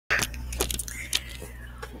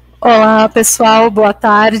Olá, pessoal, boa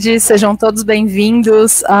tarde, sejam todos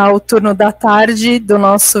bem-vindos ao turno da tarde do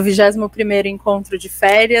nosso 21º Encontro de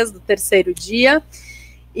Férias, do terceiro dia.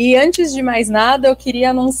 E antes de mais nada, eu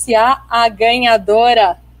queria anunciar a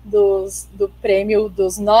ganhadora do prêmio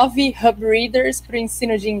dos 9 Hub Readers para o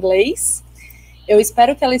ensino de inglês. Eu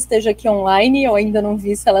espero que ela esteja aqui online, eu ainda não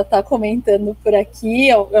vi se ela está comentando por aqui,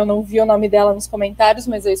 eu não vi o nome dela nos comentários,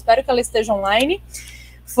 mas eu espero que ela esteja online.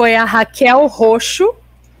 Foi a Raquel Roxo.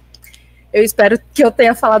 Eu espero que eu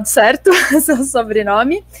tenha falado certo seu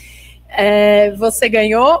sobrenome. Você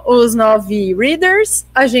ganhou os 9 readers.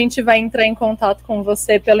 A gente vai entrar em contato com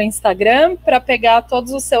você pelo Instagram para pegar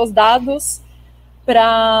todos os seus dados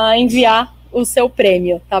para enviar o seu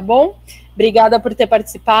prêmio, tá bom? Obrigada por ter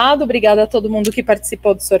participado, obrigada a todo mundo que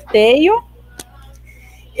participou do sorteio.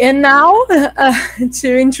 And now, to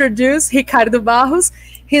introduce Ricardo Barros,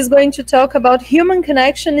 he's going to talk about human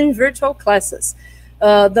connection in virtual classes.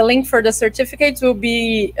 The link for the certificates will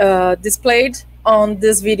be displayed on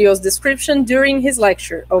this video's description during his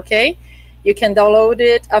lecture, okay? You can download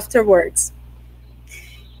it afterwards.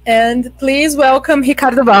 And please welcome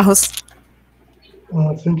Ricardo Barros.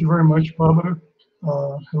 Thank you very much, Barbara.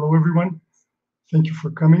 Hello, everyone. Thank you for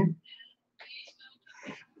coming.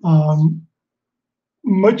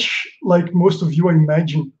 Much like most of you, I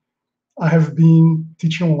imagine, I have been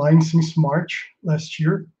teaching online since March last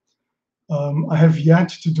year. I have yet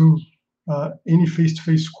to do any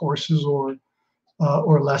face-to-face courses or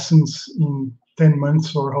lessons in 10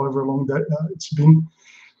 months or however long that it's been.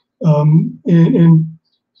 And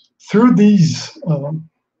through these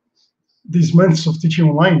months of teaching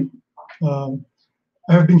online,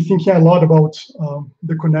 I have been thinking a lot about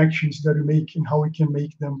the connections that we make and how we can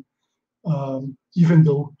make them, even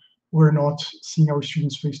though we're not seeing our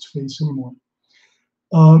students face-to-face anymore.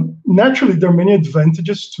 Naturally, there are many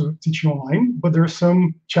advantages to teaching online, but there are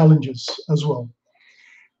some challenges as well.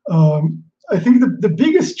 I think the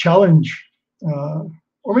biggest challenge,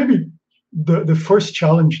 or maybe the first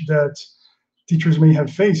challenge that teachers may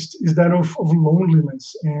have faced is that of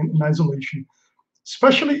loneliness and isolation,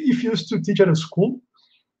 especially if you used to teach at a school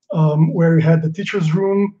where you had the teacher's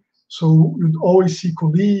room, so you'd always see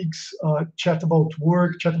colleagues, chat about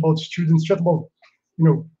work, chat about students, chat about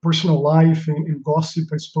personal life and gossip,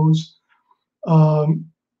 I suppose.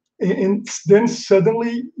 And then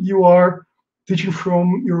suddenly you are teaching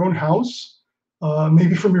from your own house,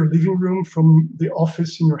 maybe from your living room, from the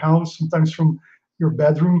office in your house, sometimes from your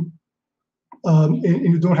bedroom, and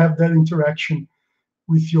you don't have that interaction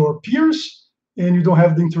with your peers, and you don't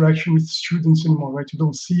have the interaction with students anymore, right? You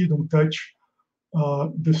don't see, you don't touch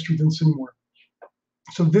the students anymore.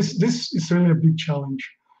 So this is certainly a big challenge.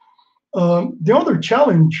 The other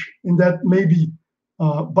challenge, and that maybe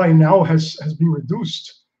by now has been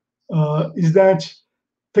reduced, is that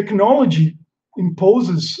technology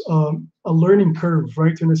imposes a learning curve,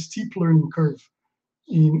 right, and a steep learning curve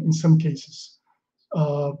in some cases.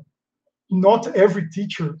 Not every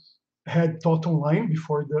teacher had taught online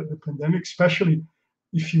before the pandemic, especially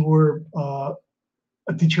if you were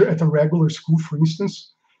a teacher at a regular school, for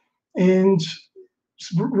instance. And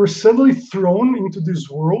we're suddenly thrown into this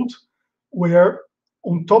world where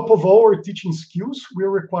on top of all our teaching skills, we're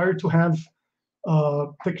required to have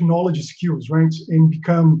technology skills, right? And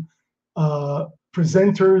become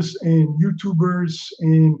presenters and YouTubers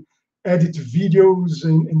and edit videos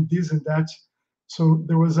and this and that. So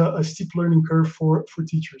there was a steep learning curve for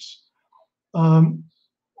teachers.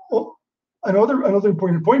 Another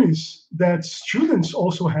important point is that students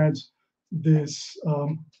also had this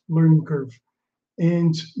learning curve.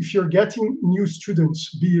 And if you're getting new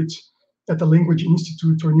students, be it at a language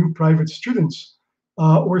institute or new private students,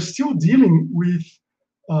 we're still dealing with,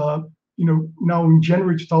 now in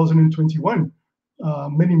January 2021,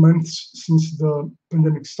 many months since the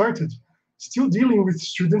pandemic started, still dealing with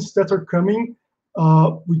students that are coming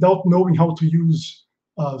without knowing how to use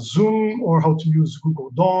Zoom or how to use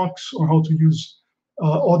Google Docs or how to use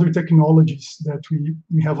other technologies that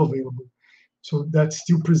we have available. So that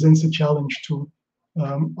still presents a challenge to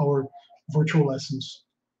our virtual lessons.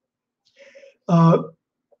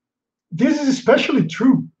 This is especially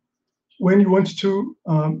true when you want to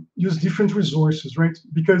use different resources, right?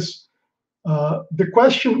 Because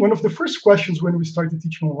one of the first questions when we started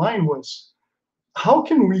teaching online was, how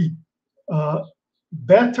can we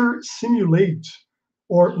better simulate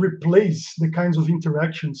or replace the kinds of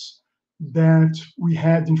interactions that we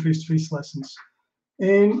had in face-to-face lessons?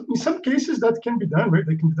 And in some cases that can be done, right?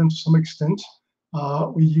 They can be done to some extent.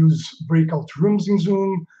 We use breakout rooms in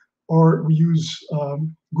Zoom, or we use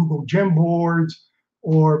Google Jamboard,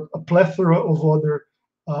 or a plethora of other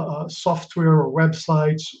software or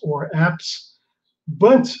websites or apps,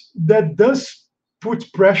 but that does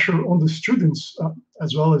put pressure on the students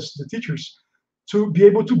as well as the teachers to be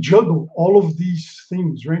able to juggle all of these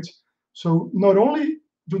things, right? So not only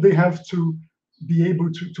do they have to be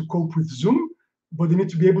able to cope with Zoom, but they need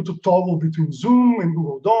to be able to toggle between Zoom and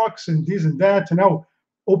Google Docs and this and that, and now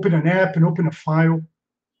open an app and open a file,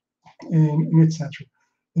 and etc.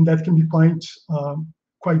 And that can be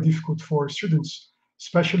quite difficult for students,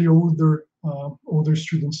 especially older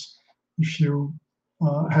students, if you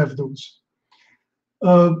have those.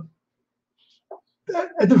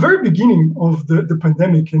 At the very beginning of the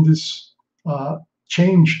pandemic and this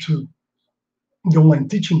change to the online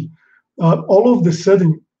teaching, all of a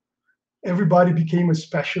sudden, everybody became a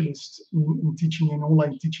specialist in teaching and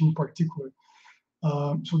online teaching in particular.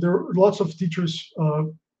 So there are lots of teachers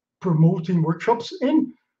promoting workshops,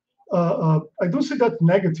 and I don't say that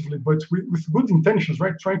negatively, but with good intentions,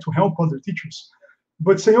 right? Trying to help other teachers,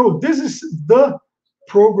 but saying, oh, this is the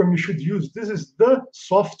program you should use. This is the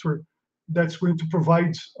software that's going to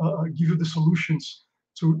provide, give you the solutions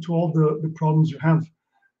to all the problems you have.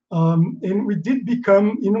 And we did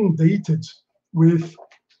become inundated with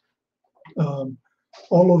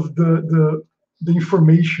all of the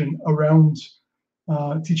information around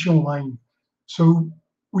teaching online. So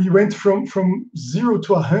we went from 0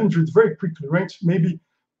 to 100 very quickly, right? Maybe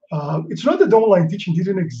it's not that the online teaching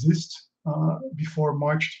didn't exist before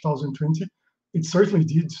March 2020. It certainly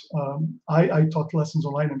did. I taught lessons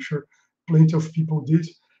online. I'm sure plenty of people did,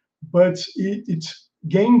 but it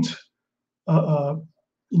gained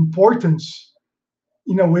importance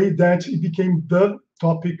in a way that it became the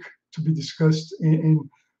topic to be discussed and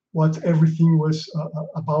what everything was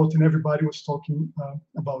about, and everybody was talking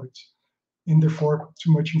about it, and therefore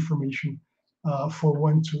too much information for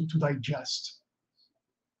one to digest.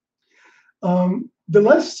 The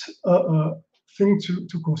last thing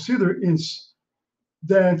to consider is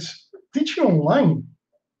that teaching online,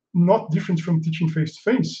 not different from teaching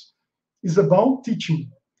face-to-face, is about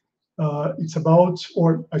teaching. It's about,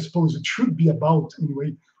 or I suppose it should be about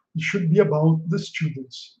anyway, it should be about the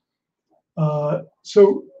students.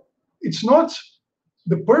 So it's not,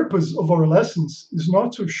 the purpose of our lessons is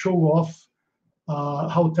not to show off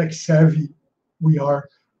how tech savvy we are.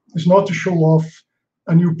 It's not to show off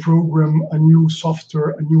a new program, a new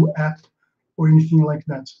software, a new app, or anything like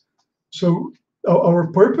that. So our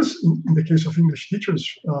purpose, in the case of English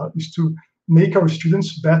teachers, is to make our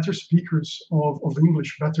students better speakers of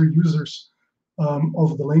English, better users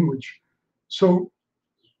of the language. So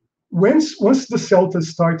once the CELTA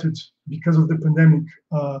started, because of the pandemic,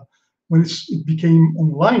 when it became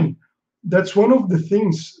online, that's one of the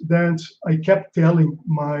things that I kept telling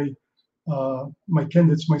my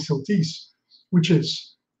candidates, my CELTEs, which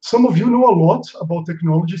is, some of you know a lot about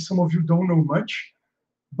technology, some of you don't know much,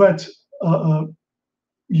 but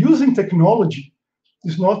using technology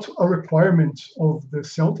is not a requirement of the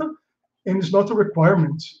CELTA, and it's not a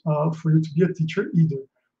requirement for you to be a teacher either.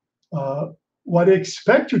 What I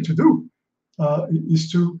expect you to do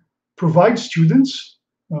is to provide students,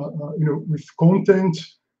 with content,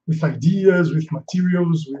 with ideas, with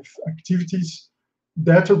materials, with activities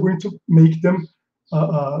that are going to make them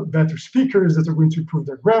better speakers, that are going to improve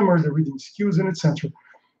their grammar, their reading skills, and etc.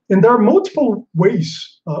 And there are multiple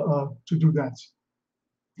ways to do that.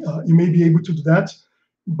 You may be able to do that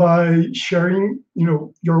by sharing,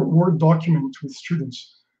 your Word document with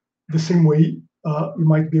students. The same way you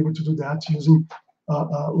might be able to do that using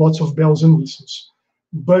lots of bells and whistles.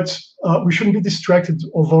 But we shouldn't be distracted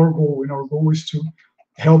of our goal, and our goal is to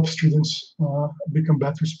help students become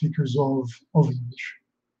better speakers of English.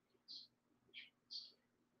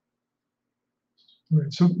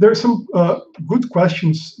 Right, so there are some good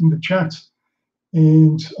questions in the chat,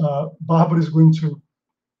 and Barbara is going to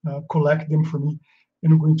collect them for me,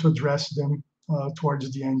 and I'm going to address them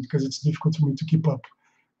towards the end, because it's difficult for me to keep up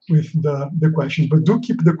with the questions. But do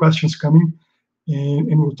keep the questions coming,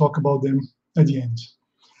 and we'll talk about them at the end.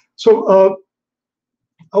 So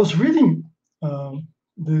I was reading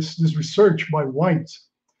this research by White,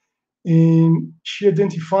 and she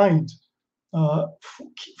identified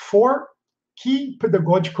 4 key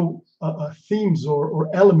pedagogical themes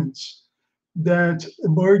or elements that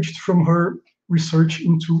emerged from her research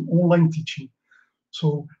into online teaching.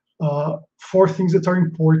 So 4 things that are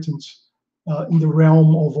important in the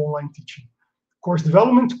realm of online teaching: course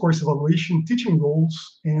development, course evaluation, teaching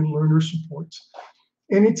goals, and learner support.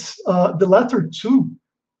 And it's the latter 2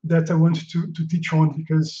 that I want to teach on,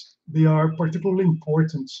 because they are particularly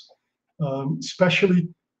important, especially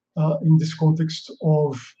in this context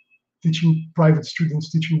of teaching private students,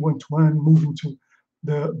 teaching one-to-one, moving to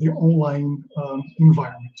the online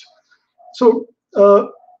environment. So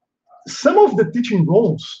some of the teaching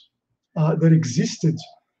roles that existed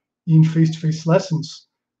in face-to-face lessons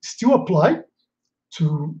still apply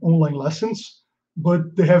to online lessons,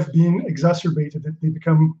 but they have been exacerbated. They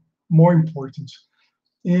become more important.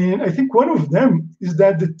 And I think one of them is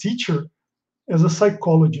that the teacher, as a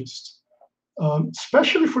psychologist,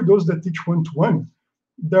 especially for those that teach one-to-one,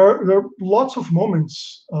 there are lots of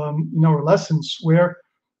moments in our lessons where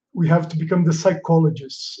we have to become the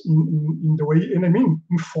psychologists in the way, and I mean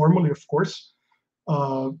informally, of course.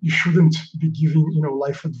 You shouldn't be giving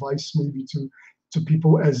life advice maybe to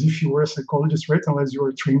people as if you were a psychologist, right? Unless you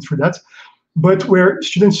are trained for that. But where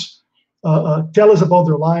students tell us about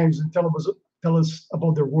their lives and tell us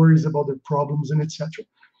about their worries, about their problems, and etc.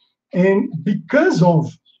 And because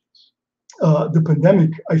of the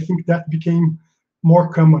pandemic, I think that became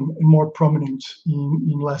more common and more prominent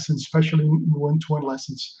in lessons, especially in one-to-one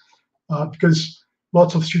lessons, because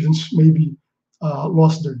lots of students maybe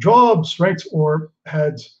lost their jobs, right, or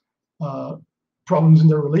had problems in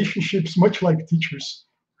their relationships, much like teachers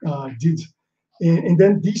did. And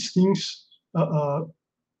then these things were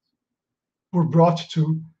brought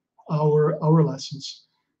to our lessons.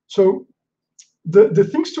 So the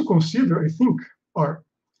things to consider, I think, are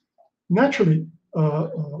naturally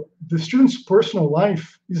the student's personal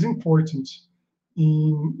life is important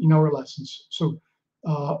in our lessons. So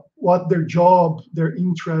what their job, their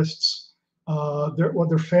interests, what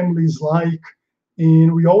their family is like,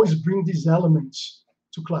 and we always bring these elements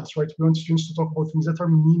to class, right? We want students to talk about things that are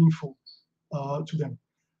meaningful to them.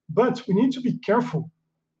 But we need to be careful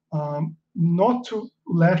not to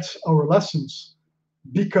let our lessons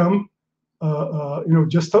become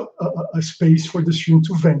just a space for the student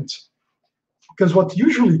to vent. Because what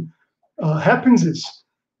usually happens is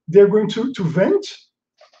they're going to vent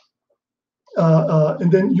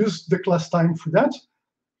and then use the class time for that.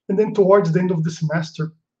 And then towards the end of the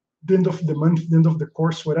semester, the end of the month, the end of the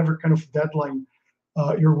course, whatever kind of deadline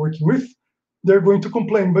you're working with, they're going to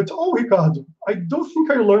complain. But, oh, Ricardo, I don't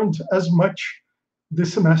think I learned as much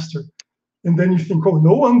this semester. And then you think, oh,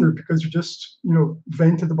 no wonder, because you just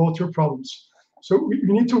vented about your problems. So we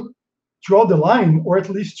need to draw the line, or at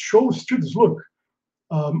least show students, look,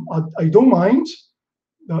 I don't mind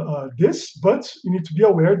this, but you need to be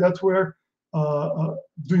aware that we're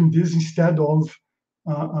doing this instead of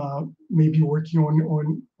maybe working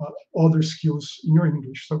on other skills in your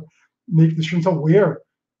English. So make the students aware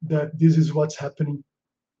that this is what's happening,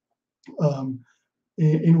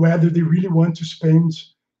 and whether they really want to spend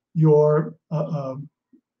your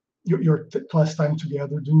class time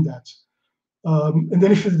together doing that. And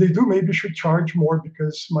then if they do, maybe you should charge more,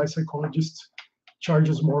 because my psychologist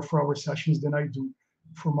charges more for our sessions than I do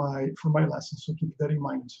for my lessons. So keep that in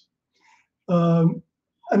mind.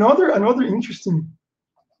 Another interesting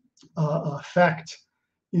fact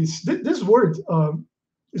is this word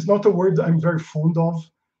is not a word I'm very fond of.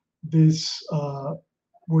 This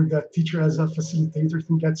word that teacher as a facilitator, I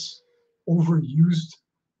think that's overused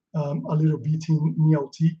a little bit in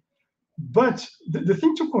ELT. But the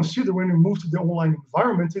thing to consider when we move to the online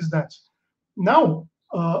environment is that now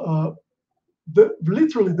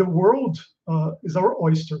literally the world is our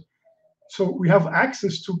oyster. So we have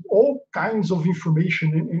access to all kinds of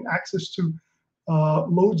information and access to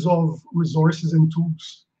loads of resources and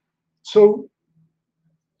tools. So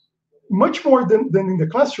much more than in the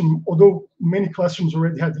classroom, although many classrooms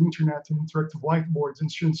already had internet and interactive whiteboards,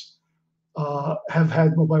 and students have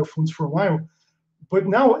had mobile phones for a while. But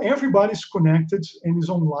now everybody's connected and is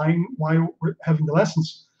online while we're having the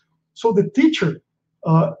lessons. So the teacher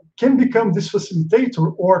can become this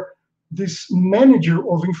facilitator or this manager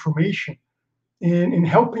of information, in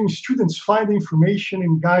helping students find the information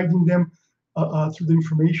and guiding them through the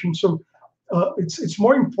information. So it's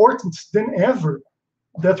more important than ever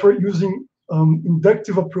that we're using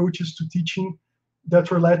inductive approaches to teaching, that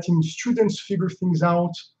we're letting students figure things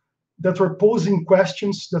out, that we're posing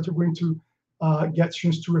questions that are going to get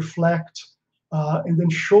students to reflect, and then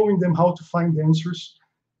showing them how to find answers,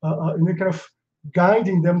 and then kind of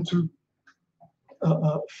guiding them to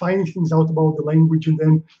finding things out about the language, and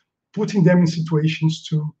then putting them in situations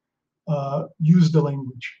to use the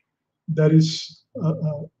language. That is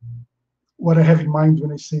what I have in mind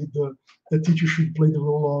when I say the teacher should play the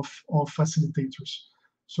role of facilitators.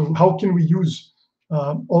 So how can we use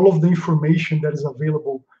all of the information that is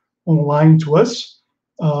available online to us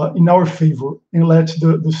in our favor, and let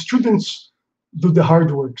the students do the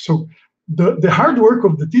hard work? So the hard work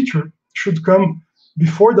of the teacher should come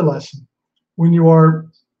before the lesson. When you are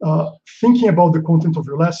thinking about the content of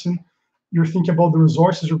your lesson, you're thinking about the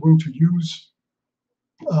resources you're going to use,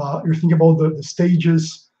 You're thinking about the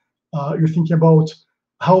stages. You're thinking about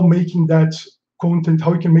how making that content,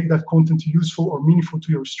 how you can make that content useful or meaningful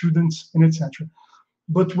to your students, and etc.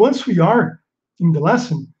 But once we are in the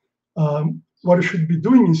lesson, what you should be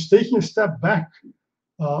doing is taking a step back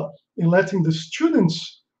and letting the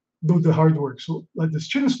students do the hard work. So let the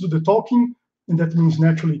students do the talking, and that means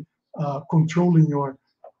naturally controlling your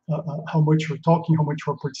how much you're talking, how much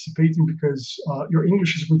you're participating, because your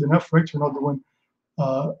English is good enough, right? You're not the one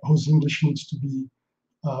whose English needs to be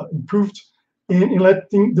improved, and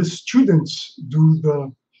letting the students do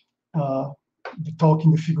the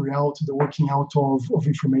talking, the figuring out, the working out of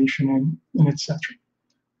information, and etc.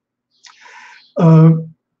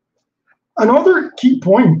 Another key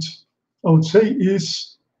point, I would say,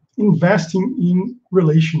 is investing in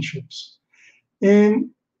relationships. And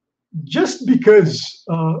just because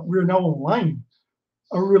we're now online,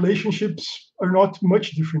 our relationships are not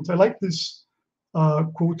much different. I like this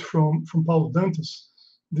quote from Paulo Dantas.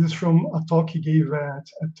 This is from a talk he gave at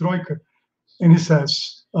Troika, and he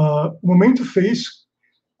says, o momento fez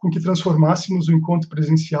com que transformássemos o encontro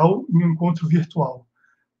presencial em encontro virtual,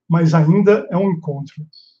 mas ainda é encontro.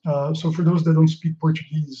 So for those that don't speak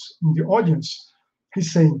Portuguese in the audience,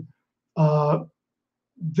 he's saying,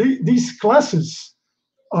 these classes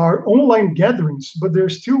are online gatherings, but they're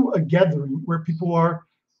still a gathering where people are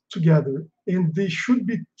together, and they should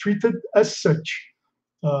be treated as such.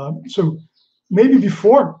 So maybe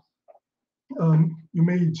before you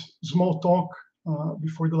made small talk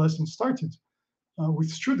before the lesson started with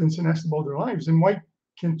students and asked about their lives, and why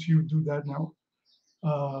can't you do that now?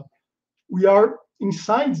 We are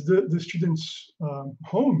inside the students'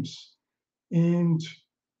 homes, and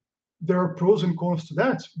there are pros and cons to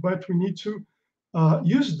that, but we need to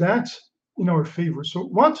use that in our favor. So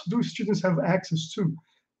what do students have access to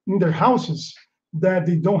in their houses that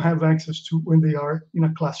they don't have access to when they are in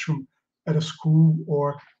a classroom at a school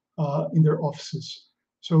or in their offices?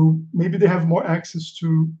 So maybe they have more access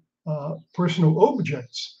to personal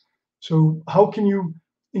objects. So how can you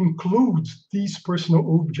include these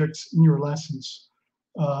personal objects in your lessons?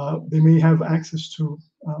 They may have access to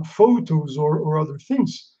photos or other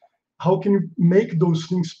things. How can you make those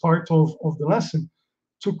things part of the lesson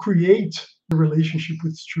to create a relationship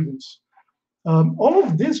with students? All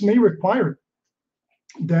of this may require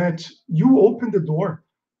that you open the door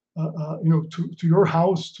to your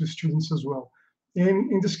house to students as well.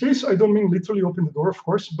 And in this case, I don't mean literally open the door, of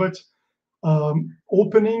course, but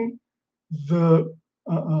opening the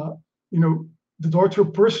door to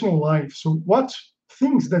your personal life. So what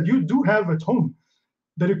things that you do have at home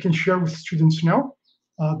that you can share with students now,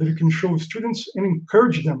 that you can show students and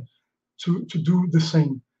encourage them to do the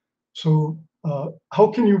same. So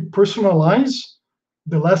how can you personalize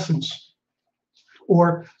the lessons,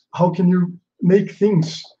 or how can you make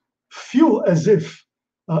things feel as if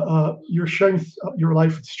you're sharing your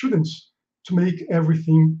life with students to make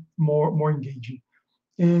everything more engaging?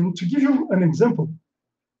 And to give you an example,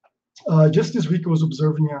 just this week I was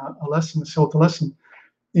observing a lesson, a CELTA lesson,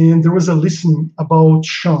 and there was a listening about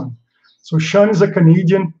Sean. So Sean is a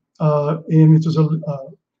Canadian, and it was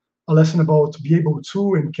a lesson about be able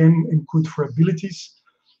to and can and could for abilities.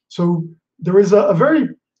 So there is a very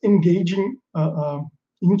engaging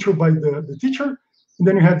intro by the teacher, and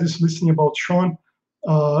then you had this listening about Sean,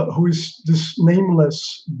 who is this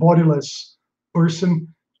nameless, bodiless person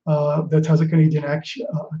that has a Canadian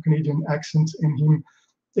accent, and him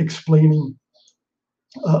explaining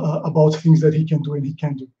about things that he can do and he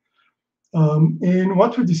can do. And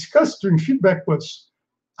what we discussed during feedback was,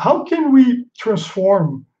 how can we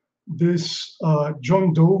transform this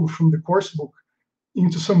John Doe from the course book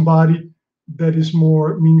into somebody that is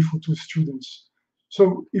more meaningful to students?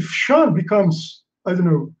 So if Sean becomes, I don't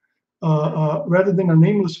know, rather than a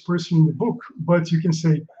nameless person in the book, but you can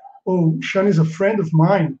say, oh, Sean is a friend of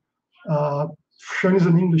mine, Sean is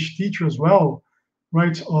an English teacher as well,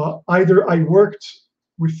 right? Either I worked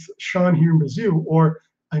with Sean here in Brazil, or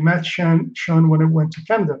I met Sean when I went to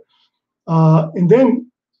Canada. And then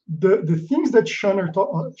the things that Sean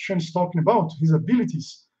is talking about, his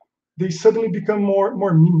abilities, they suddenly become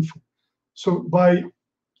more meaningful. So by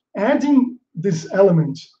adding this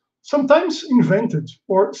element, sometimes invented,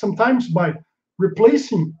 or sometimes by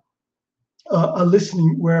replacing a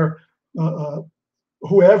listening where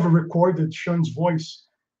whoever recorded Sean's voice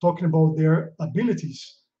talking about their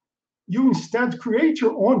abilities, you instead create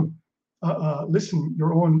your own listening,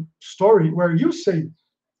 your own story, where you say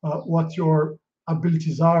what your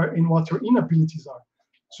abilities are and what your inabilities are.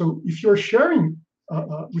 So if you're sharing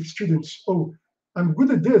with students, oh, I'm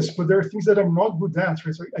good at this, but there are things that I'm not good at,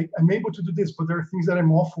 right? So I'm able to do this, but there are things that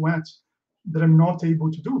I'm awful at. that I'm not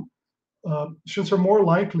able to do, students are more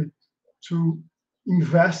likely to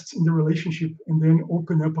invest in the relationship and then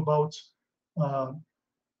open up about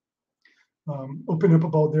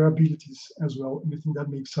their abilities as well. And I think that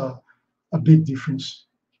makes a big difference.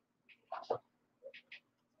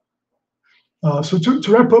 So to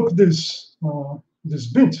wrap up this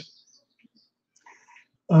bit,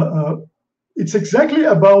 it's exactly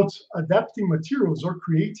about adapting materials or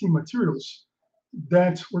creating materials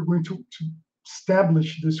that we're going to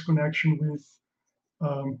establish this connection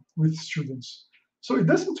with students. So it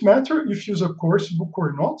doesn't matter if you use a course book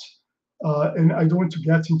or not, and I don't want to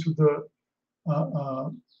get into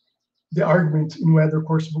the argument in whether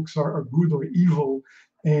course books are good or evil,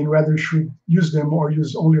 and whether you should use them or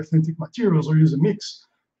use only authentic materials or use a mix.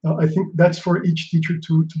 I think that's for each teacher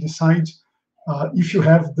to decide if you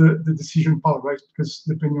have the decision power, right? Because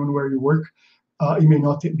depending on where you work, you may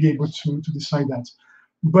not be able to decide that.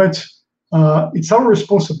 But it's our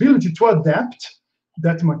responsibility to adapt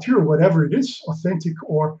that material, whatever it is, authentic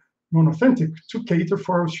or non-authentic, to cater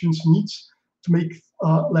for our students' needs, to make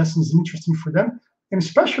lessons interesting for them, and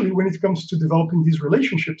especially when it comes to developing these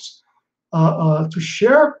relationships, to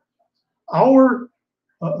share our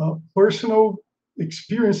personal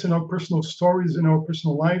experience and our personal stories and our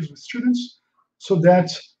personal lives with students, so that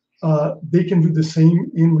they can do the same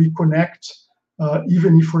and we connect,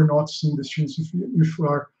 even if we're not seeing the students, if we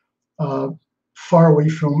are far away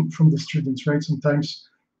from the students, right? Sometimes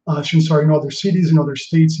students are in other cities, in other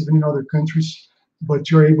states, even in other countries, but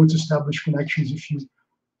you're able to establish connections if you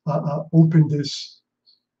open this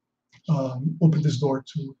door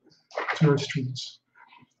to your students.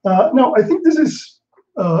 Now, I think this is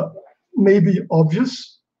maybe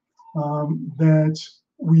obvious, that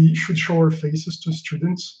we should show our faces to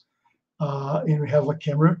students, and we have a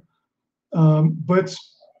camera. But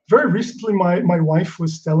very recently, my wife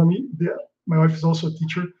was telling me, my wife is also a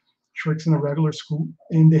teacher, she works in a regular school,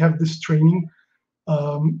 and they have this training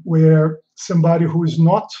where somebody who is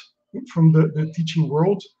not from the teaching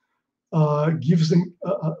world gives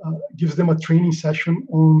them a training session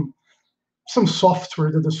on some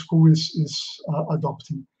software that the school is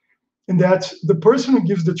adopting. And that the person who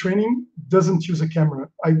gives the training doesn't use a camera.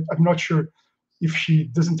 I'm not sure if she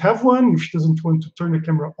doesn't have one, if she doesn't want to turn the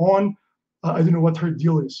camera on. I don't know what her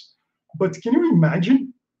deal is. But can you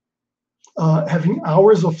imagine having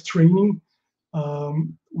hours of training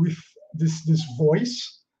with this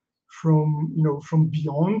voice from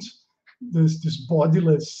beyond, this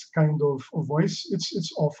bodiless kind of voice?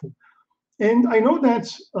 It's awful. And I know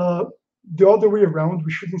that the other way around,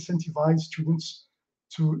 we should incentivize students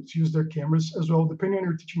to use their cameras as well. Depending on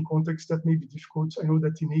your teaching context, that may be difficult. I know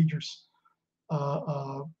that teenagers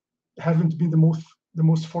haven't been the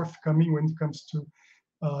most forthcoming when it comes to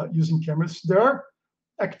using cameras. There are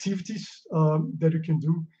activities that you can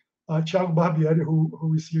do. Thiago Barbieri,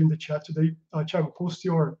 who is here in the chat today, Thiago, post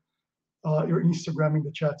your Instagram in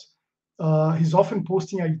the chat. He's often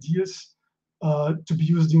posting ideas to be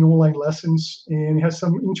used in online lessons, and he has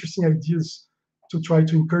some interesting ideas to try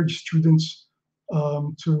to encourage students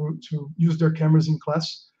to use their cameras in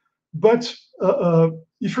class. But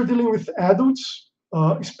if you're dealing with adults,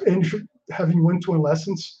 and if you're having one-to-one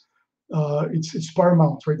lessons, it's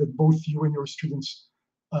paramount, right, that both you and your students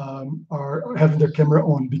are having their camera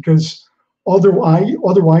on, because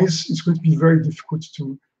otherwise it's going to be very difficult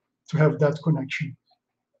to have that connection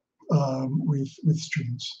with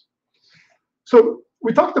students. So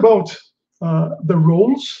we talked about the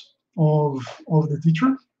roles of the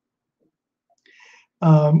teacher,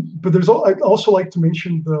 but I'd also like to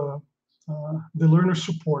mention the learner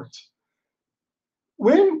support.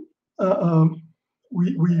 When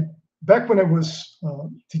back when I was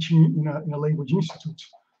teaching in a language institute,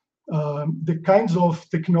 the kinds of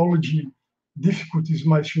technology difficulties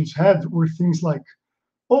my students had were things like,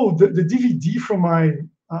 oh, the DVD from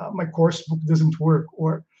my course book doesn't work,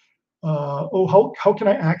 or oh, how can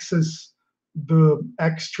I access the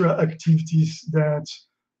extra activities that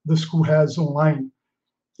the school has online?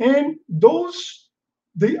 And those,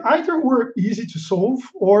 they either were easy to solve,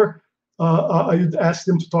 or I would ask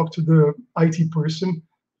them to talk to the IT person.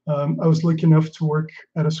 I was lucky enough to work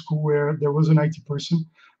at a school where there was an IT person.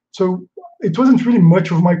 So it wasn't really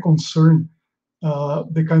much of my concern,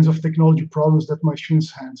 the kinds of technology problems that my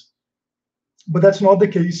students had. But that's not the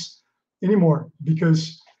case anymore,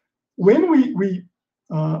 because when we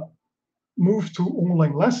move to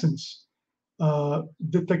online lessons,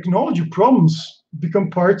 the technology problems become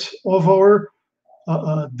part of our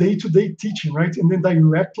day-to-day teaching, right? And then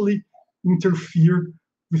directly interfere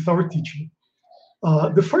with our teaching.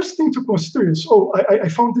 the first thing to consider is, I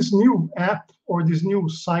found this new app or this new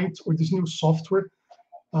site or this new software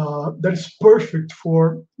that is perfect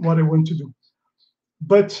for what I want to do.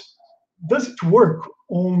 But does it work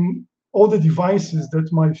on all the devices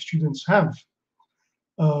that my students have?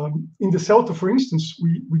 In the CELTA, for instance,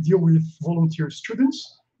 we deal with volunteer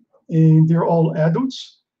students, and they're all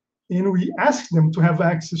adults, and we ask them to have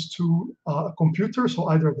access to a computer, so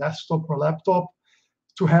either a desktop or a laptop,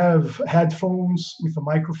 to have headphones with a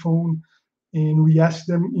microphone, and we ask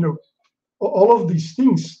them, all of these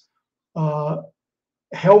things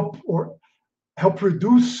help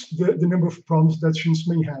reduce the number of problems that students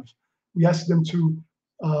may have. We ask them to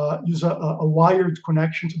use a wired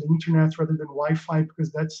connection to the internet rather than Wi-Fi,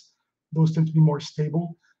 because those tend to be more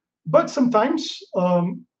stable. But sometimes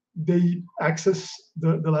they access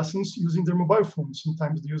the lessons using their mobile phones.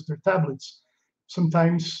 Sometimes they use their tablets.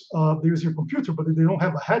 Sometimes they use their computer, but they don't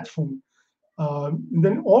have a headphone. And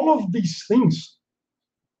then all of these things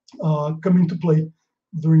come into play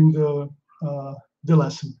during the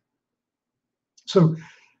lesson. So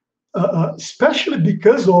especially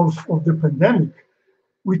because of the pandemic,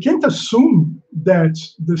 we can't assume that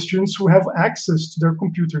the students will have access to their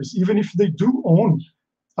computers, even if they do own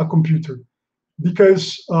a computer.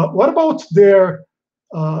 Because what about their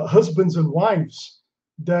husbands and wives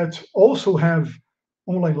that also have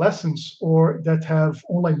online lessons or that have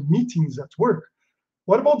online meetings at work?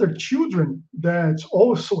 What about their children that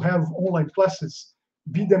also have online classes,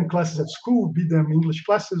 be them classes at school, be them English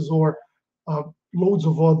classes, or loads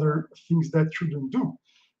of other things that children do?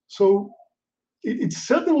 So it's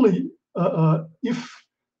suddenly, if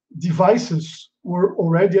devices were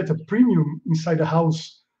already at a premium inside a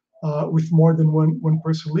house with more than one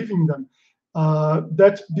person living in them,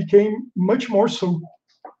 that became much more so.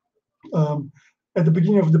 At the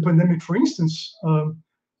beginning of the pandemic, for instance,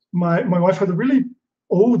 my wife had a really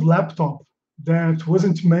old laptop that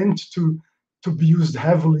wasn't meant to be used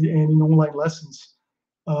heavily and in online lessons.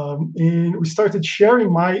 And we started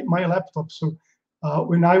sharing my laptop. So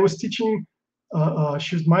when I was teaching,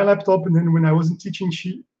 she used my laptop, and then when I wasn't teaching,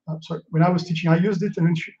 when I was teaching, I used it, and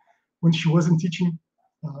then when she wasn't teaching,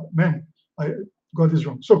 I got this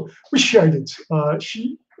wrong. So we shared it.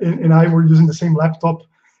 She and I were using the same laptop,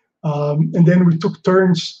 and then we took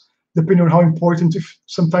turns, depending on how important. If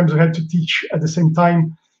sometimes we had to teach at the same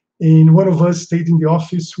time, and one of us stayed in the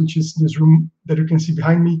office, which is this room that you can see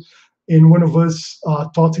behind me, and one of us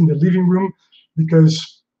taught in the living room,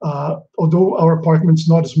 because although our apartment's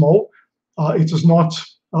not small, it was not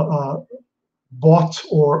bought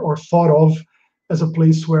or thought of as a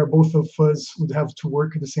place where both of us would have to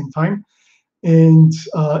work at the same time. And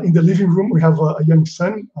in the living room, we have a young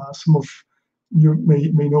son. Some of you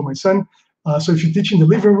may know my son. So if you teach in the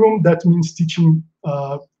living room, that means teaching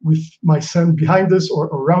with my son behind us or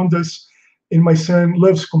around us. And my son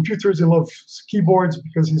loves computers and loves keyboards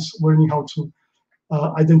because he's learning how to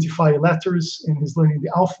identify letters, and he's learning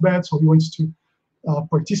the alphabet, so he wants to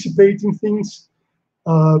participate in things.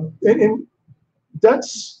 And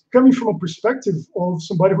that's coming from a perspective of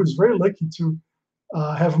somebody who's very lucky to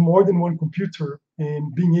have more than one computer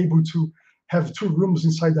and being able to have 2 rooms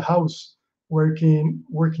inside the house where you can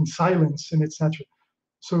work in silence and etc.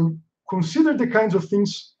 So consider the kinds of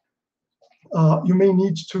things you may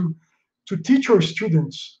need to teach your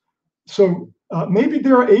students. So maybe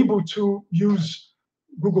they are able to use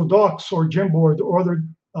Google Docs or Jamboard or other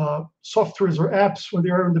softwares or apps when they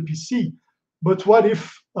are on the PC. But what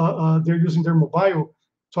if they're using their mobile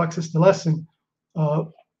to access the lesson?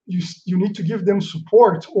 You need to give them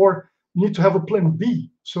support, or you need to have a plan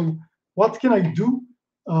B. So what can I do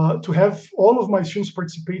to have all of my students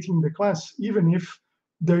participating in the class, even if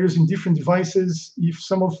they're using different devices, if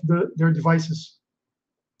some of their devices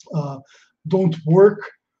don't work?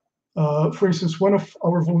 For instance, one of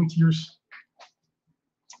our volunteers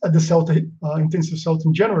at the CELTA, intensive CELTA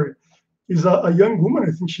in January, is a young woman.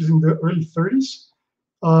 I think she's in the early 30s.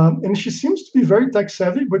 And she seems to be very tech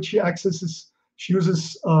savvy, but she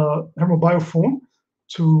uses her mobile phone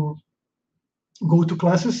to go to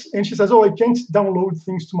classes. And she says, I can't download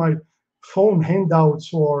things to my phone,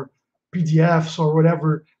 handouts or PDFs or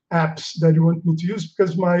whatever apps that you want me to use,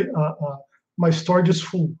 because my storage is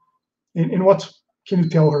full. And what can you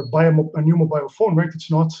tell her? Buy a new mobile phone, right? It's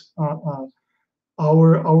not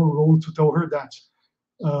our role to tell her that,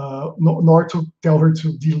 nor to tell her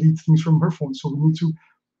to delete things from her phone. So we need to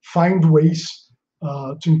find ways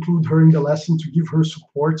to include her in the lesson, to give her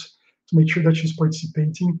support, to make sure that she's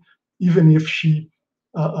participating, even if she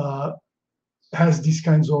has these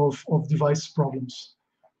kinds of device problems.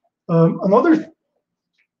 Another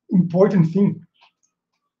important thing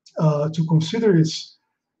to consider is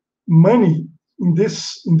money in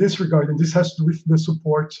this regard, and this has to do with the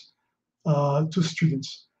support to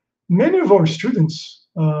students. Many of our students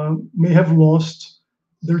may have lost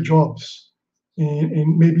their jobs,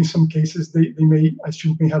 and maybe in some cases a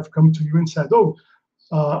student may have come to you and said, "Oh,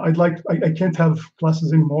 I can't have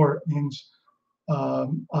classes anymore, and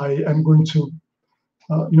I am going to,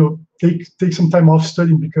 take some time off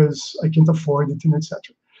studying because I can't afford it," and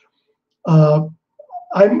etc.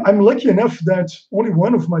 I'm lucky enough that only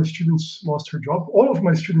one of my students lost her job. All of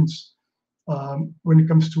my students, when it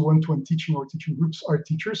comes to one-to-one teaching or teaching groups, are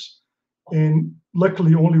teachers, and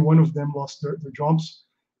luckily only one of them lost their jobs.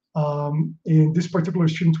 And this particular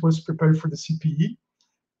student was preparing for the CPE,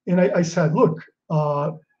 and I said, "Look,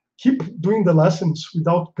 keep doing the lessons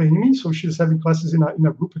without paying me." So she's having classes in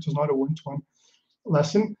a group, which is not a one-to-one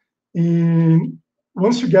lesson. And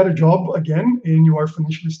once you get a job again and you are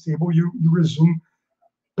financially stable, you resume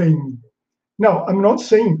paying me. Now, I'm not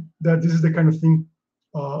saying that this is the kind of thing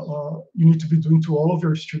you need to be doing to all of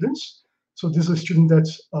your students. So this is a student that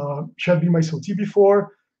she had been my CLT before.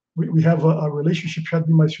 We have a relationship. She had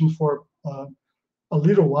been my student for a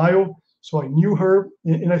little while, so I knew her,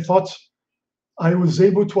 and I thought I was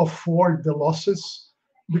able to afford the losses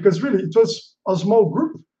because really it was a small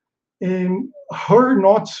group, and her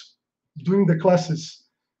not doing the classes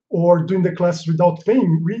or doing the classes without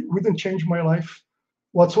paying wouldn't change my life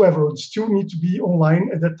whatsoever. I would still need to be online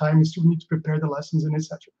at that time, I still need to prepare the lessons and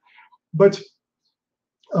etc. But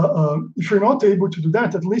if you're not able to do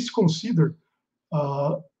that, at least consider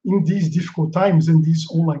in these difficult times and these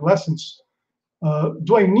online lessons,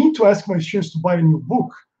 do I need to ask my students to buy a new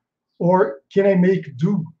book, or can I make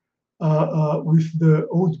do with the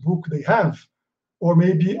old book they have? Or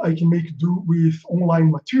maybe I can make do with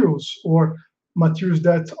online materials or materials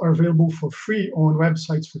that are available for free on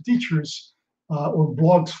websites for teachers or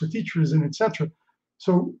blogs for teachers and etc.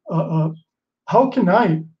 So how can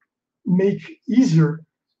I make easier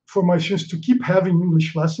for my students to keep having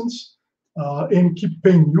English lessons and keep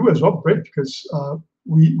paying you as well, right? Because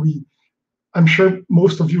I'm sure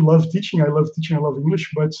most of you love teaching. I love teaching, I love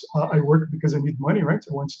English, but I work because I need money, right?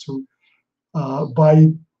 I want to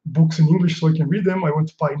buy books in English so I can read them. I want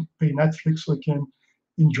to pay Netflix so I can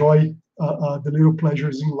enjoy the little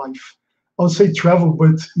pleasures in life. I would say travel,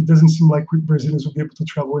 but it doesn't seem like Brazilians will be able to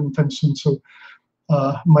travel anytime soon, so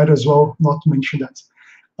might as well not mention that.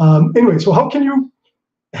 Anyway, so how can you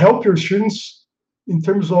help your students in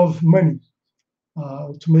terms of money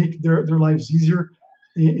to make their lives easier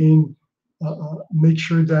and make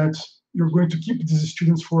sure that you're going to keep these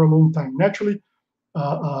students for a long time? Naturally,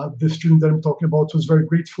 the student that I'm talking about was very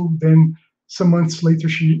grateful. Then some months later,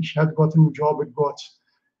 she had got a new job and got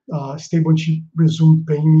stable, and she resumed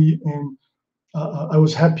paying me, and I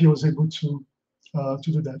was happy I was able to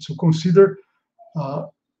do that. So consider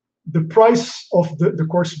the price of the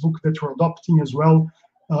course book that you're adopting as well,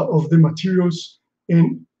 of the materials,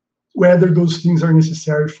 and whether those things are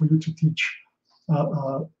necessary for you to teach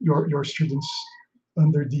your students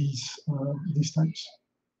under these times.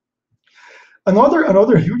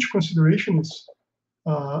 Another huge consideration is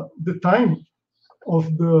the time of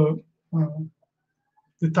the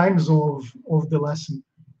times of the lesson.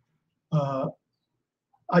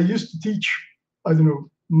 I used to teach, I don't know,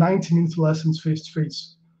 90-minute lessons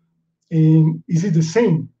face-to-face. And is it the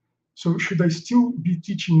same? So should I still be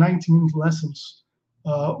teaching 90-minute lessons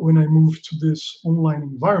when I move to this online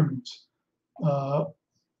environment?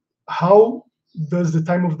 How does the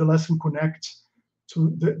time of the lesson connect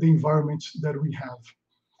to the environment that we have?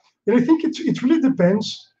 And I think it really depends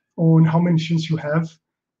on how many students you have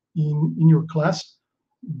in your class.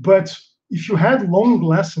 But if you had long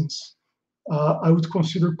lessons, I would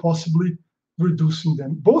consider possibly reducing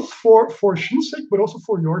them, both for students' sake, but also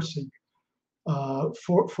for your sake.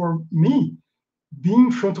 For me, being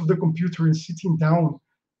in front of the computer and sitting down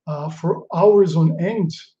for hours on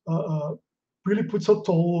end really puts a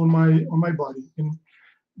toll on my body, and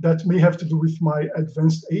that may have to do with my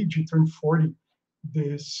advanced age. I turned 40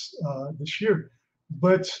 this year,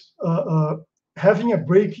 but having a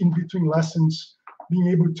break in between lessons, being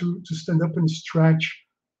able to stand up and stretch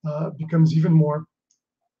becomes even more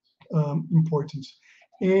important.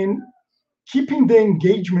 And keeping the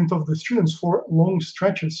engagement of the students for long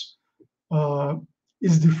stretches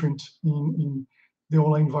is different in the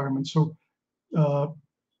online environment. So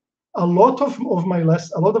a lot of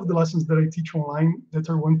the lessons that I teach online that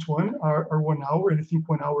are one-to-one are 1 hour, and I think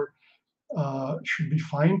 1 hour should be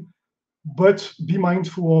fine. But be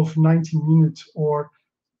mindful of 90-minute or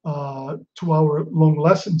 2-hour long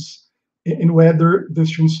lessons, and whether the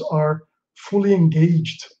students are fully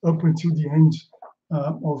engaged up until the end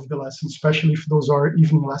of the lesson, especially if those are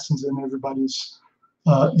evening lessons and everybody is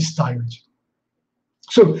tired.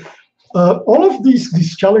 So all of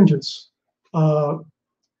these challenges kind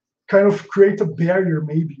of create a barrier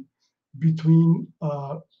maybe between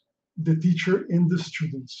the teacher and the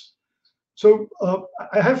students. So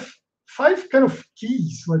I have 5 kind of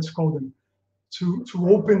keys, let's call them, to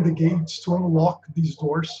open the gates, to unlock these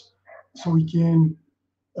doors, so we can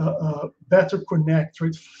better connect,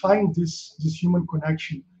 right? Find this human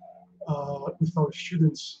connection with our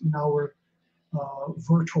students in our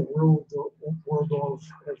virtual world of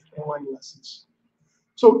online lessons.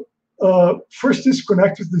 So first is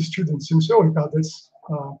connect with the students. And so, Ricardo, that's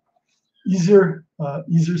easier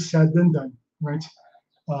said than done, right?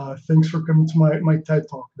 Thanks for coming to my TED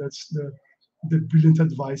Talk. That's the brilliant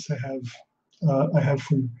advice I have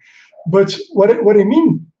for you. But what I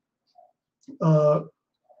mean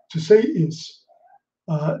to say is,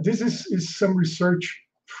 this is some research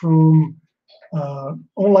from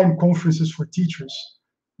online conferences for teachers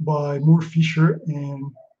by Moore Fisher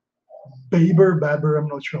and Baber, I'm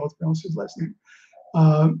not sure how to pronounce his last name,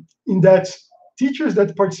 in that teachers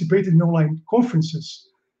that participate in online conferences,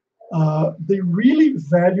 they really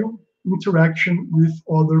value interaction with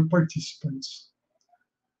other participants.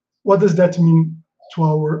 What does that mean to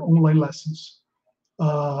our online lessons?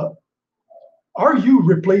 Are you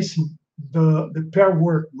replacing the pair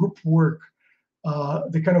work, group work,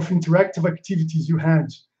 the kind of interactive activities you had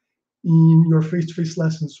in your face-to-face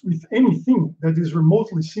lessons with anything that is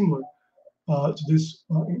remotely similar to this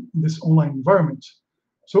in this online environment?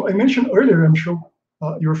 So I mentioned earlier, I'm sure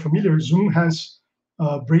you're familiar, Zoom has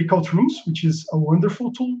breakout rooms, which is a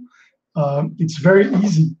wonderful tool. It's very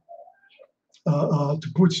easy to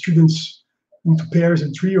put students into pairs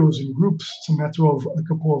and trios and groups. It's a matter of a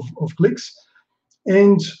couple of clicks.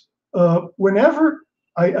 And whenever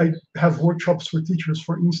I have workshops for teachers,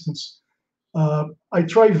 for instance, I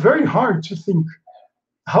try very hard to think,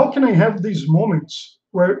 how can I have these moments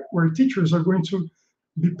where teachers are going to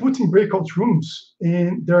be put in breakout rooms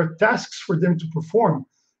and there are tasks for them to perform.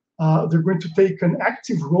 They're going to take an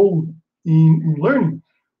active role in learning,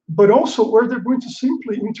 but also where they're going to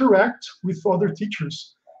simply interact with other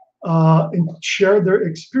teachers and share their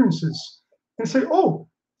experiences and say, oh,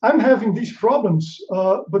 I'm having these problems,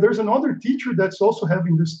 but there's another teacher that's also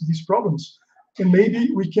having these problems. And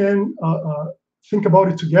maybe we can think about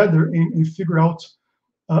it together and figure out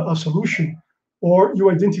a solution. Or you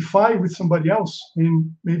identify with somebody else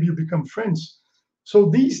and maybe you become friends. So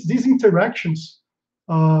these interactions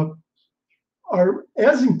are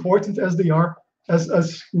as important as they are as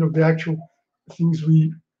the actual things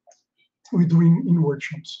we do in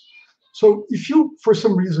workshops. So if you, for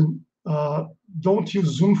some reason, don't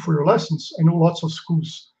use Zoom for your lessons, I know lots of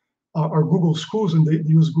schools are Google schools and they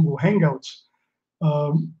use Google Hangouts,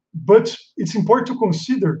 but it's important to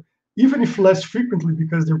consider, even if less frequently,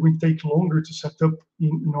 because they're going to take longer to set up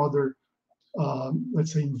in other,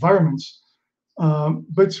 let's say, environments.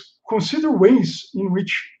 But consider ways in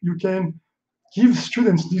which you can give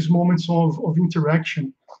students these moments of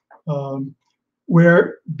interaction,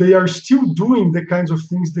 where they are still doing the kinds of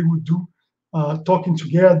things they would do, talking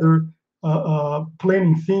together,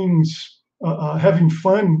 planning things, having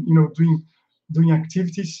fun, doing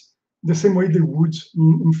activities the same way they would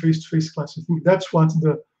in face-to-face class. I think that's what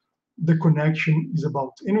the connection is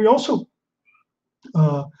about. And we also,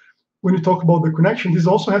 when you talk about the connection, this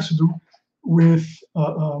also has to do with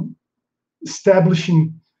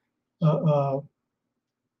establishing that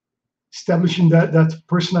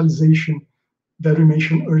personalization that we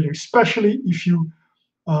mentioned earlier, especially if you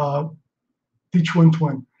teach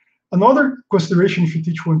one-to-one. Another consideration if you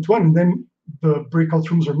teach one-to-one, and then the breakout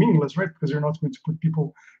rooms are meaningless, right? Because you're not going to put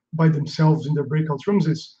people by themselves in their breakout rooms,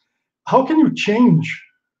 is how can you change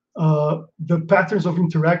the patterns of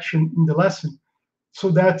interaction in the lesson so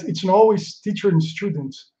that it's not always teacher and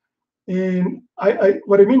student? And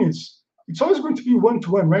what I mean is, it's always going to be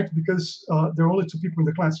one-to-one, right? Because there are only 2 people in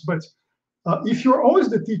the class. But if you're always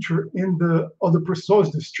the teacher and the other person is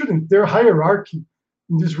always the student, there's hierarchy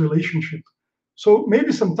in this relationship. So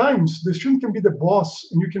maybe sometimes the student can be the boss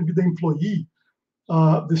and you can be the employee.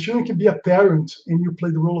 The student can be a parent and you play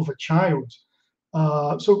the role of a child.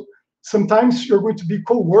 So sometimes you're going to be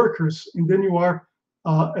co-workers and then you are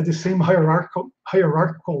at the same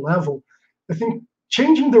hierarchical level. I think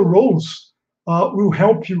changing the roles will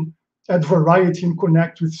help you add variety and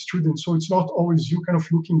connect with students. So it's not always you kind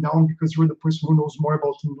of looking down because you're the person who knows more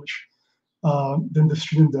about English than the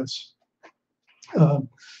student does.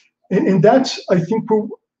 And that, I think, will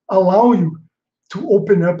allow you to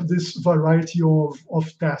open up this variety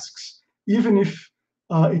of tasks, even if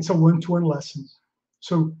it's a one-to-one lesson.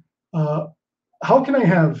 So how can I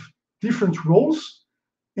have different roles,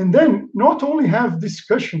 and then not only have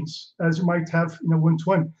discussions as you might have in a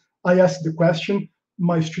one-to-one? I ask the question,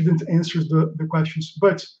 my student answers the questions,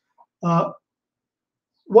 but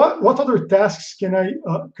what other tasks can I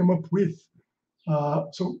come up with?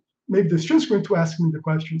 So maybe the student's going to ask me the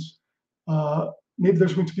questions. Maybe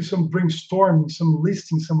there's going to be some brainstorming, some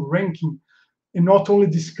listing, some ranking, and not only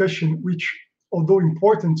discussion, which, although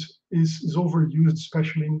important, is overused,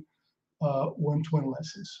 especially in one-to-one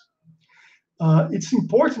lessons. It's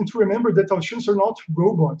important to remember that our students are not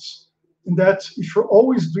robots, and that if you're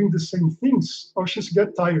always doing the same things, our students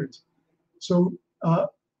get tired. So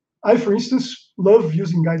I, for instance, love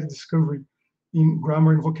using guided discovery in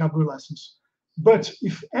grammar and vocabulary lessons. But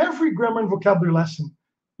if every grammar and vocabulary lesson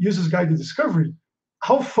uses guided discovery,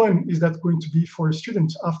 how fun is that going to be for a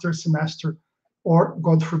student after a semester, or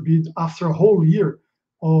God forbid, after a whole year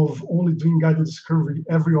of only doing guided discovery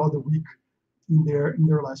every other week in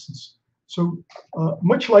their lessons? So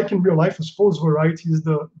much like in real life, I suppose variety is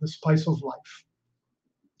the spice of life.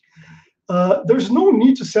 There's no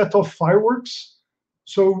need to set off fireworks.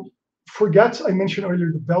 So forget, I mentioned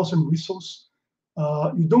earlier, the bells and whistles.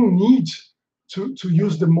 You don't need to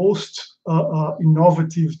use the most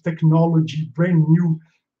innovative technology, brand new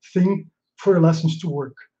thing for your lessons to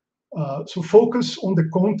work. So focus on the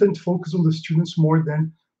content, focus on the students more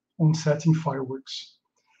than on setting fireworks.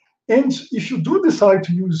 And if you do decide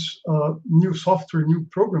to use new software, new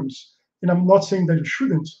programs, and I'm not saying that you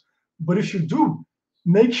shouldn't, but if you do,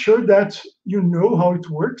 make sure that you know how it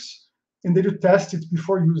works and that you test it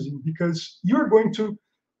before using, because you're going to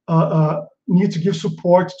need to give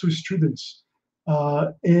support to students.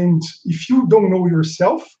 And if you don't know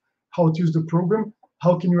yourself how to use the program,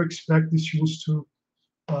 how can you expect the students to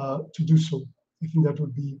do so? I think that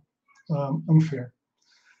would be unfair.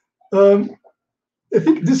 I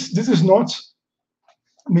think this is not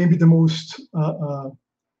maybe the most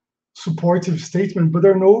supportive statement, but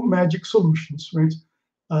there are no magic solutions, right?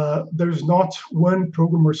 There's not one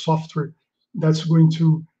program or software that's going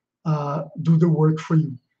to do the work for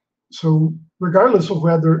you. So regardless of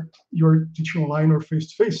whether you're teaching online or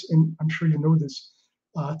face-to-face, and I'm sure you know this,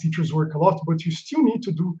 teachers work a lot, but you still need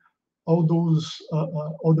to do all those,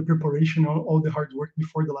 all the preparation, all the hard work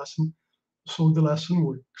before the lesson, so the lesson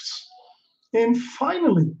works. And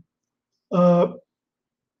finally,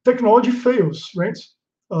 technology fails, right?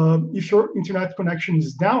 If your internet connection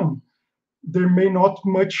is down, there may not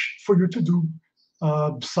much for you to do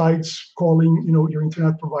besides calling, your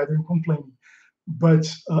internet provider and complaining. But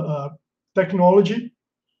technology,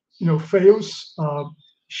 fails.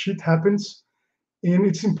 Shit happens, and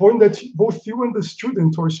it's important that both you and the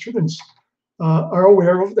student or students are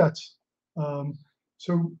aware of that.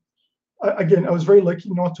 So again, I was very lucky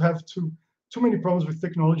not to have too many problems with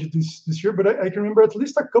technology this year, but I can remember at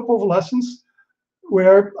least a couple of lessons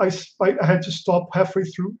where I had to stop halfway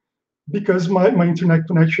through because my internet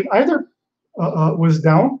connection either was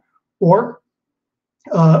down or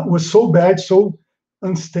was so bad, so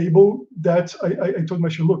unstable that I told my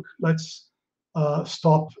student, look, let's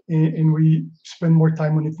stop and we spend more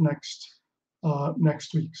time on it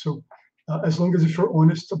next week. So as long as if you're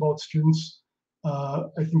honest about students,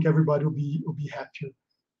 I think everybody will be happier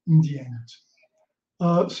in the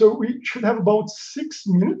end. So we should have about 6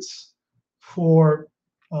 minutes for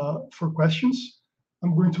questions.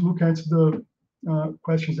 I'm going to look at the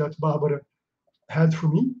questions that Barbara had for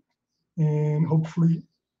me, and hopefully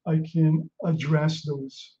I can address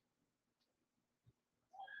those.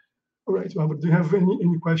 All right, Barbara, do you have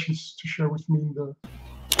any questions to share with me in the?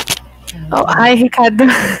 Oh, hi, Ricardo.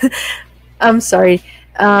 I'm sorry.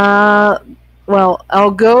 Well, I'll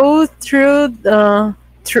go through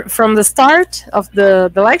from the start of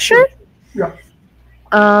the lecture. Yeah.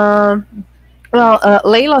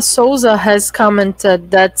 Leila Souza has commented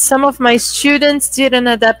that some of my students didn't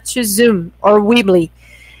adapt to Zoom or Weebly,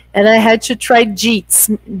 and I had to try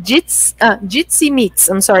Jitsi Meets.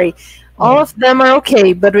 I'm sorry. All of them are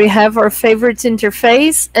okay, but we have our favorite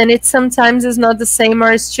interface, and it sometimes is not the same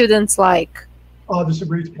our students like. Oh, that's a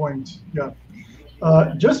great point. Yeah.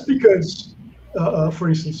 Just because, for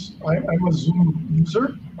instance, I'm a Zoom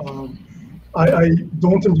user, I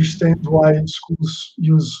don't understand why schools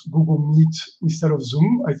use Google Meet instead of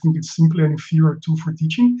Zoom. I think it's simply an inferior tool for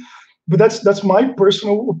teaching, but that's my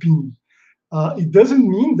personal opinion. It doesn't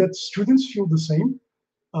mean that students feel the same,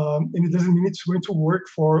 and it doesn't mean it's going to work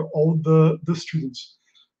for all the students.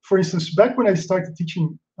 For instance, back when I started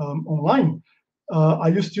teaching online, I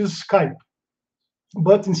used to use Skype.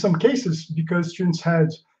 But in some cases, because students had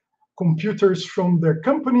computers from their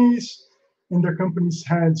companies, and their companies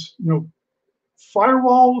had,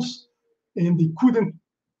 firewalls, and they couldn't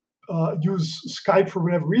use Skype for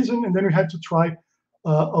whatever reason, and then we had to try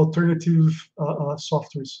alternative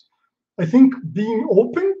softwares. I think being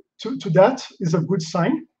open to that is a good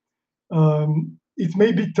sign. It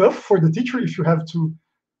may be tough for the teacher if you have to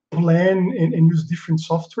plan and use different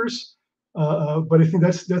softwares, but I think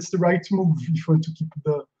that's the right move if you want to keep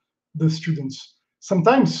the students.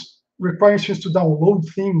 Sometimes requiring students to download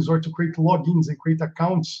things or to create logins and create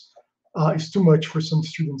accounts is too much for some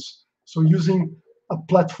students. So using a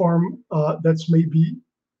platform that's maybe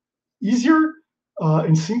easier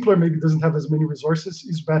and simpler, maybe doesn't have as many resources,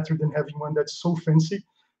 is better than having one that's so fancy,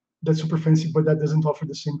 that's super fancy, but that doesn't offer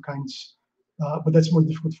the same kinds. But that's more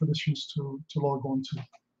difficult for the students to log on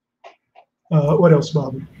to. What else,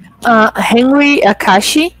 Bobby? Henry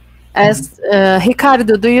Akashi asked,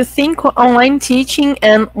 Ricardo, do you think online teaching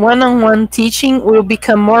and one-on-one teaching will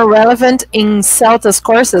become more relevant in CELTA's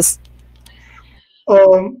courses?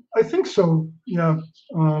 I think so, yeah.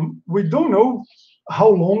 We don't know how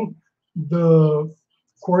long the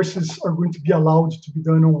courses are going to be allowed to be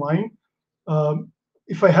done online.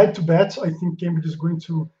 If I had to bet, I think Cambridge is going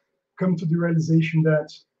to come to the realization that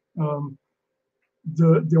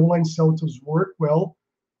the online CELTAs work well,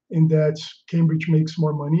 and that Cambridge makes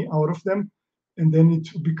more money out of them, and then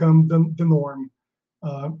it will become the norm.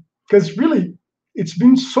 Because really, it's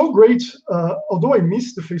been so great, although I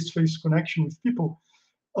miss the face-to-face connection with people,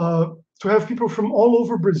 to have people from all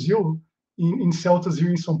over Brazil in CELTAs here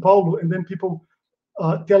in São Paulo, and then people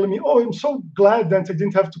telling me, oh, I'm so glad that I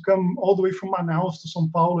didn't have to come all the way from Manaus to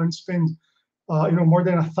São Paulo and spend more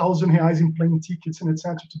than 1,000 reais in plane tickets and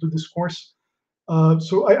etc. to do this course.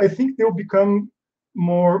 So I think they'll become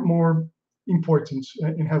more important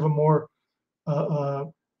and have a more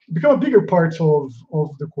become a bigger part of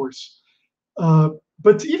the course.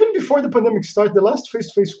 But even before the pandemic started, the last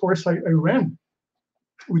face-to-face course I ran,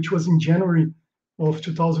 which was in January of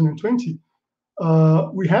 2020,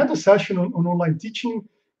 we had a session on online teaching.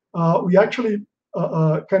 We actually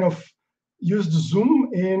kind of used Zoom,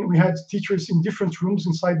 and we had teachers in different rooms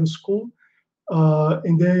inside the school.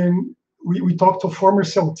 And then we talked to a former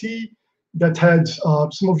CLT that had,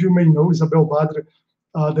 some of you may know, Isabel Badra,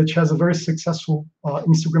 that she has a very successful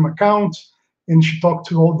Instagram account, and she talked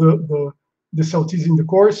to all the CLTs in the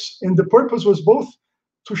course. And the purpose was both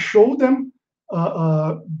to show them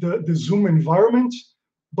the Zoom environment,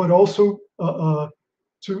 but also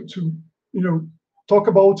to talk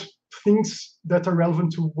about things that are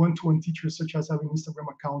relevant to one-to-one teachers, such as having an Instagram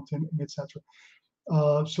account and etc.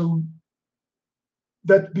 So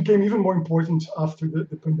that became even more important after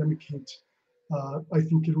the pandemic hit. I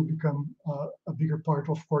think it will become a bigger part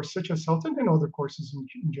of courses such as CELTA and other courses in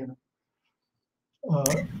general.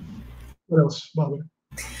 What else, Barbara?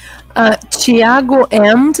 Tiago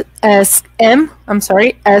asked,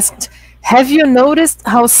 have you noticed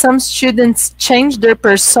how some students change their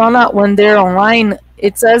persona when they're online?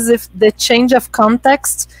 It's as if the change of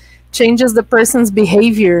context changes the person's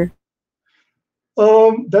behavior.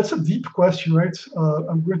 That's a deep question, right?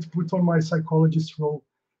 I'm going to put on my psychologist role.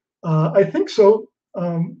 I think so.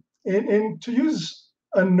 And to use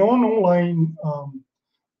a non-online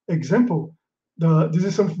example, this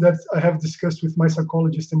is something that I have discussed with my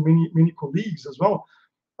psychologist and many colleagues as well.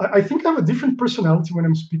 I think I have a different personality when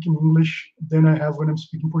I'm speaking English than I have when I'm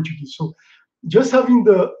speaking Portuguese. So just having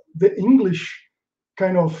the English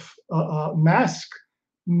kind of mask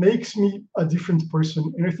makes me a different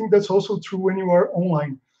person. And I think that's also true when you are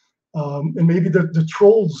online. And maybe the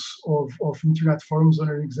trolls of internet forums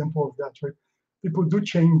are an example of that, right? People do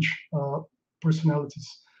change personalities.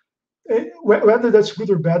 Whether that's good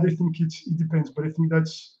or bad, I think it depends. But I think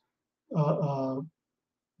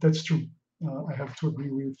that's true. I have to agree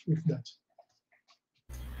with that.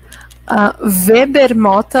 Weber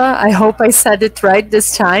Mota, I hope I said it right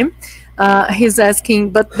this time. He's asking,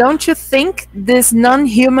 but don't you think this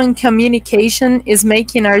non-human communication is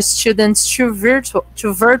making our students too virtual?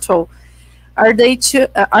 Are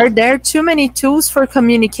there too many tools for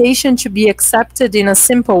communication to be accepted in a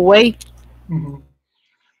simple way? Mm-hmm.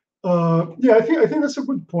 Yeah, I think that's a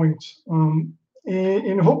good point.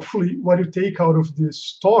 And hopefully what you take out of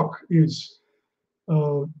this talk is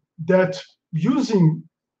that using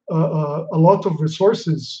a lot of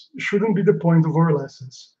resources shouldn't be the point of our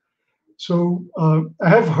lessons. So I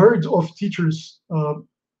have heard of teachers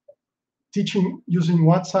teaching using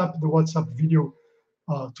WhatsApp, the WhatsApp video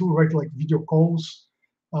tool, right, like video calls.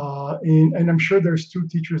 And I'm sure there's two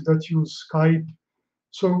teachers that use Skype.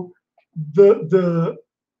 So the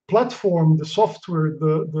platform, the software,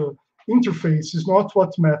 the interface is not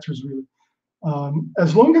what matters really.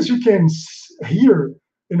 As long as you can hear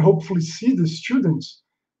and hopefully see the students,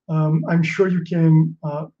 I'm sure you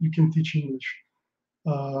can teach English.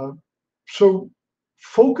 So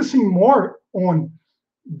focusing more on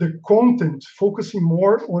the content, focusing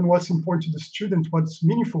more on what's important to the student, what's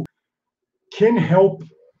meaningful, can help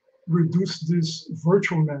reduce this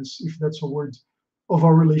virtualness, if that's a word, of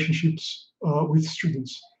our relationships with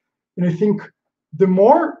students. And I think the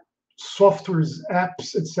more softwares,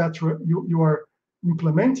 apps, etc., you are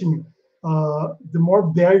implementing, the more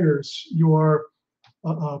barriers you are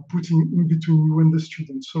putting in between you and the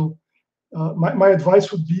student. So my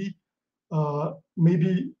advice would be,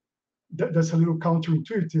 maybe that's a little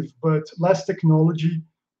counterintuitive, but less technology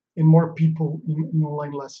and more people in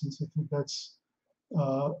online lessons. I think that's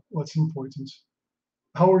what's important.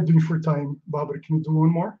 How are we doing for time, Barbara? Can you do one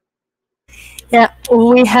more? Yeah,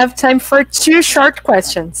 we have time for 2 short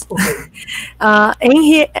questions.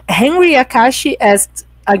 Okay. Henry Akashi asked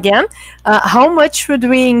again, how much should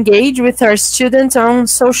we engage with our students on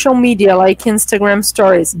social media, like Instagram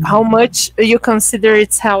stories? How much you consider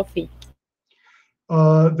it's healthy?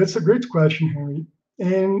 That's a great question, Henry.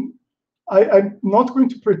 And I'm not going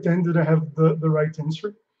to pretend that I have the right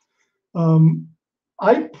answer.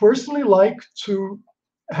 I personally like to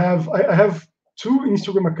have, I have 2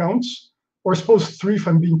 Instagram accounts, or I suppose 3 if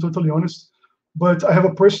I'm being totally honest, but I have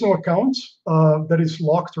a personal account that is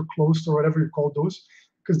locked or closed or whatever you call those,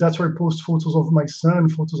 because that's where I post photos of my son,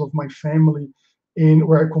 photos of my family, and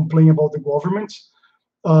where I complain about the government.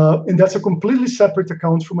 And that's a completely separate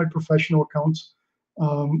account from my professional account,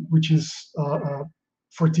 which is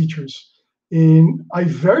for teachers. And I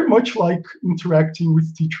very much like interacting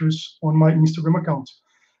with teachers on my Instagram account.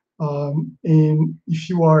 And if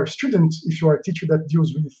you are a student, if you are a teacher that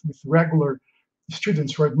deals with regular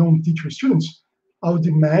students, right, non-teacher students, I would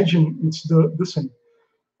imagine it's the same.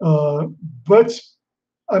 But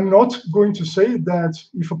I'm not going to say that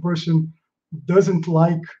if a person doesn't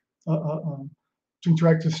like to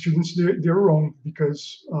interact with students, they're wrong,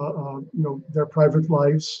 because you know, their private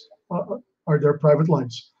lives are their private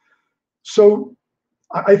lives. So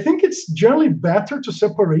I think it's generally better to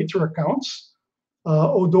separate your accounts,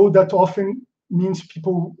 although that often means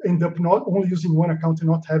people end up not only using one account and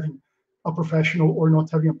not having a professional or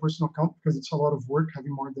not having a personal account, because it's a lot of work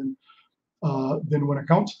having more than one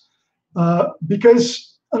account.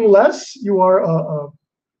 Because unless you are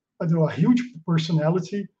I don't know, a huge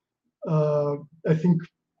personality, I think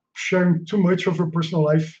sharing too much of your personal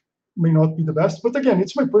life may not be the best. But again,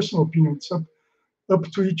 it's my personal opinion. It's up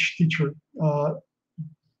to each teacher.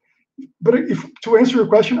 But to answer your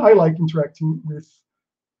question, I like interacting with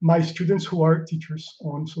my students who are teachers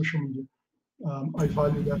on social media. I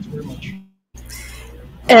value that very much.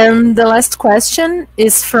 And the last question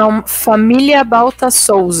is from Familia Balta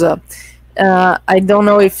Souza. I don't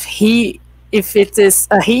know if it is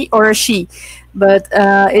a he or a she, but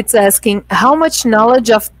it's asking how much knowledge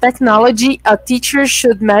of technology a teacher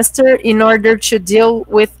should master in order to deal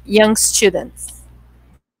with young students.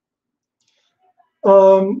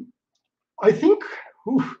 I think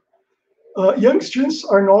young students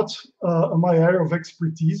are not my area of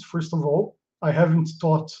expertise, first of all. I haven't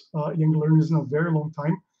taught young learners in a very long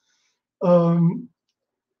time.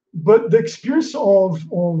 But the experience of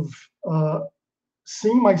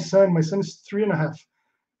seeing my son is 3.5,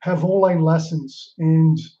 have online lessons,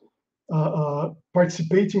 and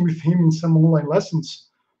participating with him in some online lessons,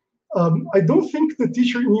 I don't think the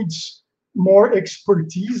teacher needs more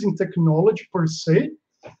expertise in technology per se.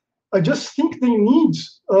 I just think they need,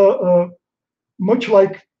 much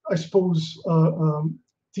like, I suppose,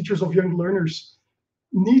 teachers of young learners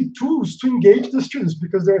need tools to engage the students,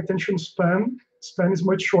 because their attention span is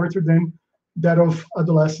much shorter than that of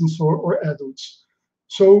adolescents or adults.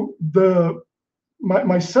 So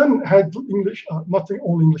my son had English, not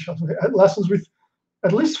only English, had lessons with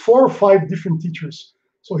at least 4 or 5 different teachers.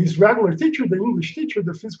 So his regular teacher, the English teacher,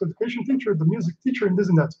 the physical education teacher, the music teacher, and this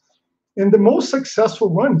and that. And the most successful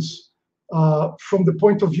ones, from the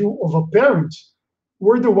point of view of a parent,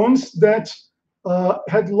 were the ones that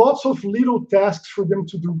had lots of little tasks for them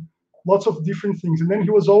to do, lots of different things. And then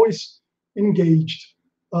he was always engaged.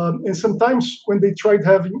 And sometimes when they tried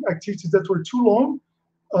having activities that were too long,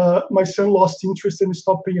 my son lost interest and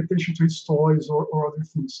stopped paying attention to his toys or other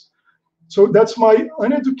things. So that's my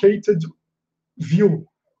uneducated view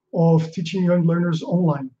of teaching young learners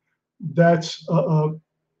online. That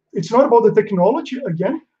it's not about the technology,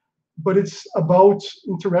 again, but it's about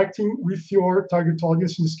interacting with your target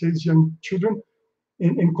audience, in this case, young children,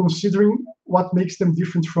 and considering what makes them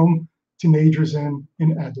different from teenagers and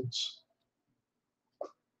adults.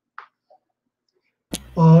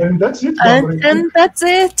 And that's it, Barbara. And that's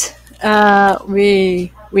it.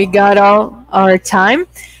 We we got all our time.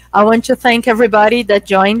 I want to thank everybody that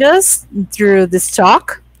joined us through this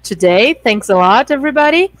talk today. Thanks a lot,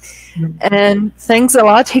 everybody. And thanks a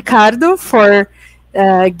lot, Ricardo, for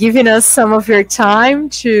giving us some of your time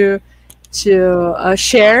to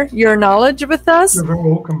share your knowledge with us. You're very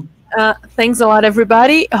welcome. Thanks a lot,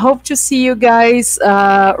 everybody. Hope to see you guys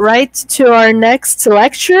right to our next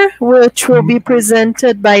lecture, which will be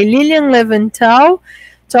presented by Lilian Leventhal,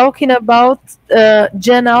 talking about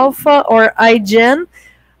Gen Alpha or iGen,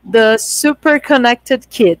 the super connected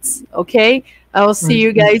kids. Okay, I will see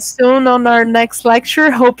you guys soon on our next lecture.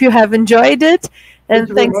 Hope you have enjoyed it, and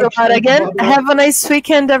thanks a lot again. Have a nice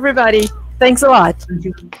weekend, everybody. Thanks a lot. Thank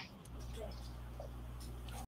you.